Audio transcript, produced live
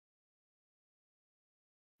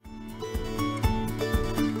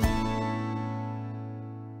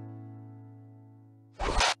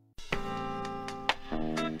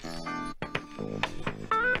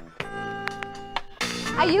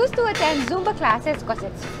I used to attend Zumba classes because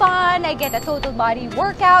it's fun, I get a total body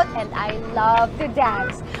workout, and I love to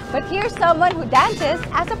dance. But here's someone who dances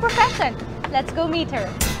as a profession. Let's go meet her.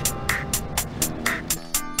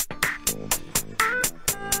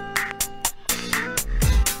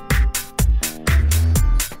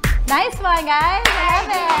 Nice one, guys. I love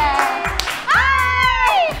it.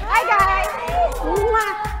 Hi! Hi, guys.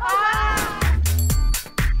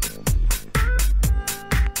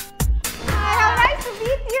 Hi, how nice to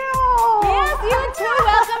meet you. Yes, you too.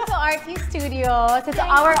 Welcome to RT Studios. It's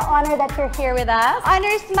our honor that you're here with us.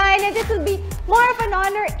 Honor's mine, and it will be more of an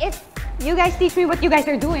honor if you guys teach me what you guys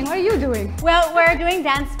are doing. What are you doing? Well, we're doing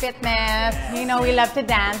dance fitness. You know, we love to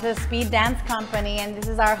dance, the Speed Dance Company, and this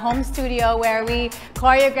is our home studio where we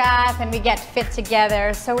choreograph and we get fit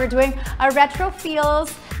together. So we're doing a retro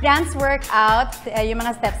feels dance workout. Yung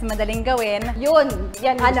mga steps madaling gawin. Yun,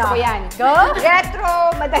 yan, gusto ko yan. Go?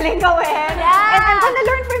 Retro, madaling gawin. Yeah. And I'm gonna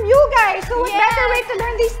learn from you guys. So what better way to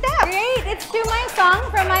learn these steps? Great! It's to my song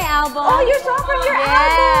from my album. Oh, your song from your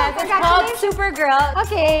album. Yes, it's called Supergirl.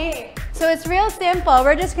 Okay. So it's real simple.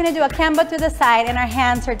 We're just gonna do a cambo to the side and our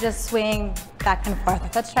hands are just swinging back and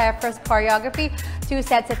forth. Let's try our first choreography. 2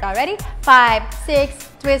 sets it already. 5, 6,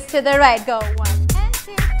 twist to the right. Go. 1 and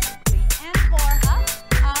 2, 3 and 4.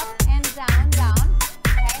 Up and down, down.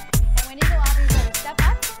 Okay. And when you go up, you're gonna step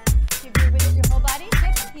up. You do with your whole body.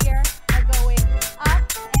 Hips here are going up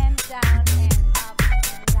and down and up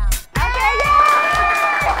and down. Okay,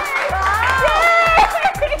 yay! Wow!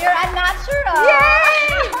 Yay! You're a natural.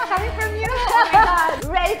 Yay! Coming from you. Oh my God.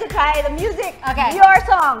 Ready to try the music? Okay. Your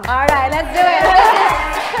song. All right, let's do it.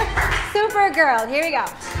 Supergirl. Here we go.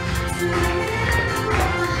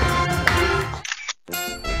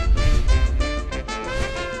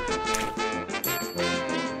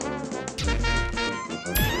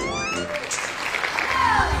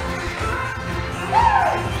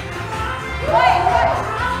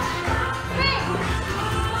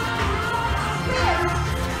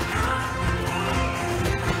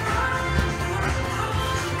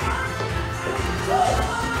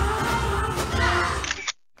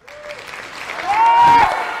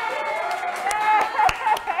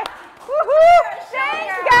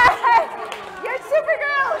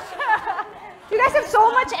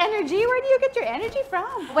 Energy? Where do you get your energy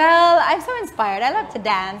from? Well, I'm so inspired. I love to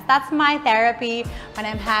dance. That's my therapy when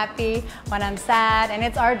I'm happy, when I'm sad, and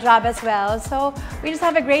it's our job as well. So we just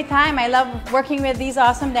have a great time. I love working with these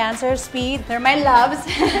awesome dancers, Speed. They're my loves.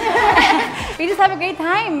 We just have a great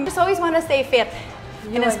time. Just always want to stay fit.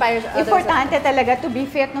 And inspires others. Importante talaga to be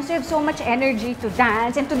fit, no? So you have so much energy to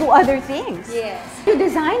dance and to do other things. Yes. You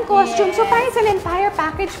design costumes, so parang it's an entire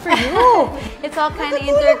package for you. It's all kind of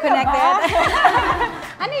interconnected.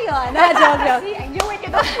 Ano yun? Joke. See, I knew it. You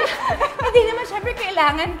don't. Hindi naman syempre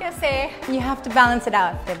kailangan kasi you have to balance it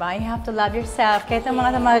out, diba? You have to love yourself. Kahit ang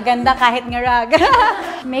mga maganda, kahit ngarag.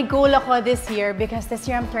 May goal ako this year because this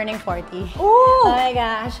year I'm turning 40. Oh my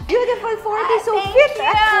gosh. Beautiful 40, so fit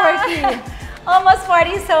at 40. Almost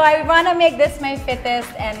 40, so I want to make this my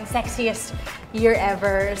fittest and sexiest year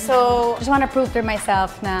ever. So, I just want to prove to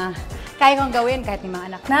myself na kaya kong gawin kahit may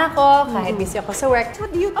mga anak na ako, kahit busy ako sa work.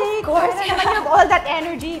 What do you take? Of course. You have all that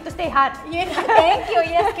energy to stay hot. Thank you.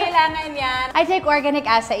 Yes, kailangan yan. I take organic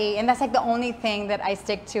acai, and that's like the only thing that I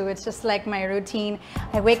stick to. It's just like my routine.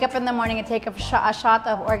 I wake up in the morning and take a shot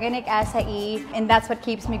of organic acai, and that's what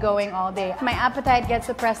keeps me going all day. My appetite gets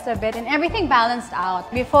suppressed a bit, and everything balanced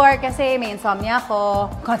out. Before, kasi may insomnia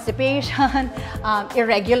ako, constipation,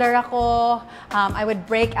 irregular ako. I would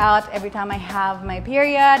break out every time I have my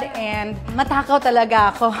period, and matakaw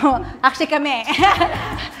talaga ako. Actually, kami.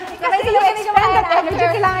 Kasi you expend that energy,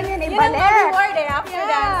 kailangan yun ibalik. Yun ang reward after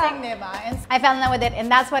dancing, diba? And I fell in love with it,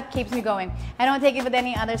 and that's what keeps me going. I don't take it with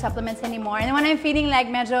any other supplements anymore. And when I'm feeling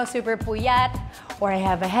like medyo super puyat, or I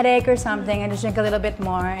have a headache or something, I just drink a little bit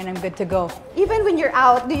more, and I'm good to go. Even when you're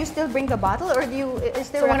out, do you still bring the bottle, or do you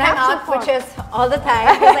still? So when I'm out, which is all the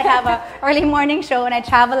time, because I have a early morning show, and I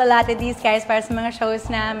travel a lot with these guys para sa mga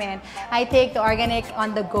shows namin, I take the organic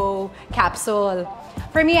on-the-go capsule.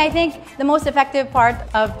 For me, I think the most effective part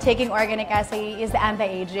of taking organic acai is the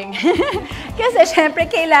anti-aging. Kasi syempre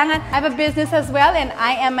kailangan, I have a business as well, and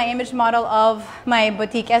I am my image model of my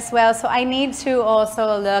boutique as well, so I need to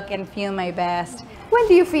also look and feel my best. When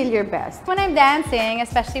do you feel your best? When I'm dancing,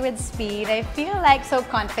 especially with Speed, I feel like so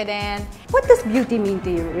confident. What does beauty mean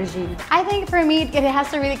to you, Regine? I think for me, it has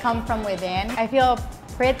to really come from within. I feel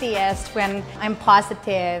prettiest when I'm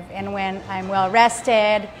positive and when I'm well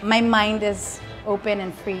rested. My mind is open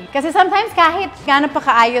and free. Kasi sometimes kahit gaano pa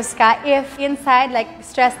kaayos ka, if inside, like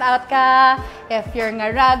stressed out ka, if you're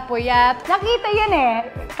ngarag, puyat, nakita yun eh.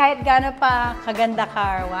 Kahit gaano pa kaganda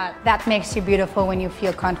ka or what. That makes you beautiful when you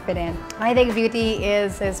feel confident. I think beauty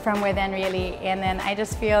is from within really. And then I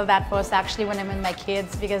just feel that most actually when I'm with my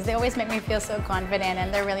kids because they always make me feel so confident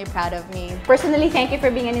and they're really proud of me. Personally, thank you for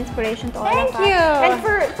being an inspiration to all of us. Thank you. And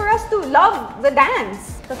for us to love the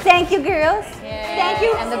dance. So thank you, girls. Yes. Thank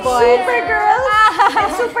you, and the boys. super girls.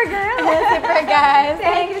 And super girls. Super guys.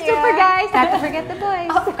 Thank you, super guys. Not to forget the boys.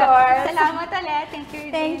 Of course. Salamat ulit. Thank you,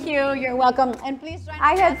 Regine. Thank you. You're welcome. And please join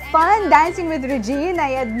I had fun dancing with Regine.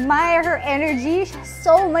 I admire her energy. She has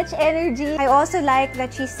so much energy. I also like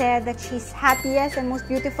that she said that she's happiest and most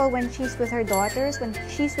beautiful when she's with her daughters, when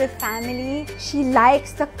she's with family. She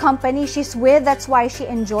likes the company she's with. That's why she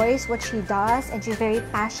enjoys what she does. And she's very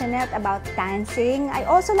passionate about dancing. I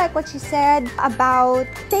also like what she said about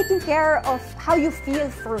taking care of how you feel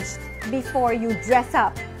first before you dress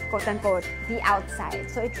up, quote-unquote, the outside.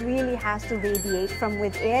 So it really has to radiate from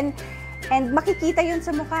within. And makikita yun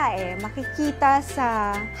sa mukha eh. Makikita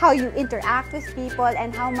sa how you interact with people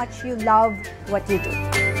and how much you love what you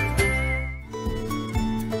do.